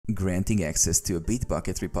Granting access to a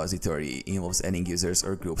Bitbucket repository involves adding users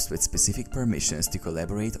or groups with specific permissions to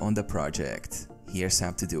collaborate on the project. Here's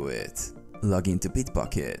how to do it. Log into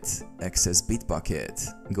Bitbucket, access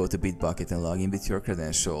Bitbucket, go to Bitbucket and log in with your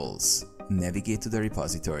credentials. Navigate to the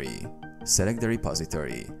repository. Select the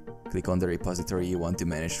repository. Click on the repository you want to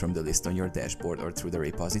manage from the list on your dashboard or through the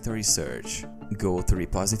repository search. Go to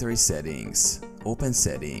Repository Settings. Open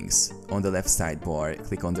Settings. On the left sidebar,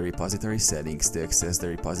 click on the Repository Settings to access the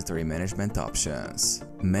repository management options.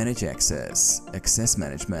 Manage Access. Access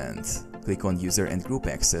Management. Click on User and Group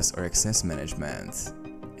Access or Access Management.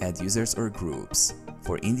 Add users or groups.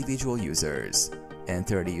 For individual users,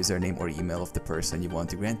 enter the username or email of the person you want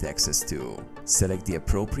to grant access to. Select the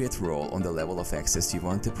appropriate role on the level of access you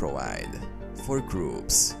want to provide. For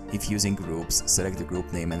groups, if using groups, select the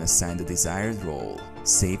group name and assign the desired role.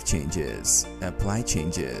 Save changes. Apply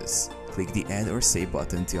changes. Click the Add or Save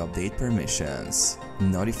button to update permissions.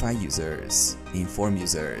 Notify users. Inform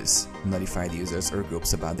users. Notify the users or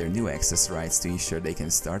groups about their new access rights to ensure they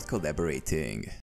can start collaborating.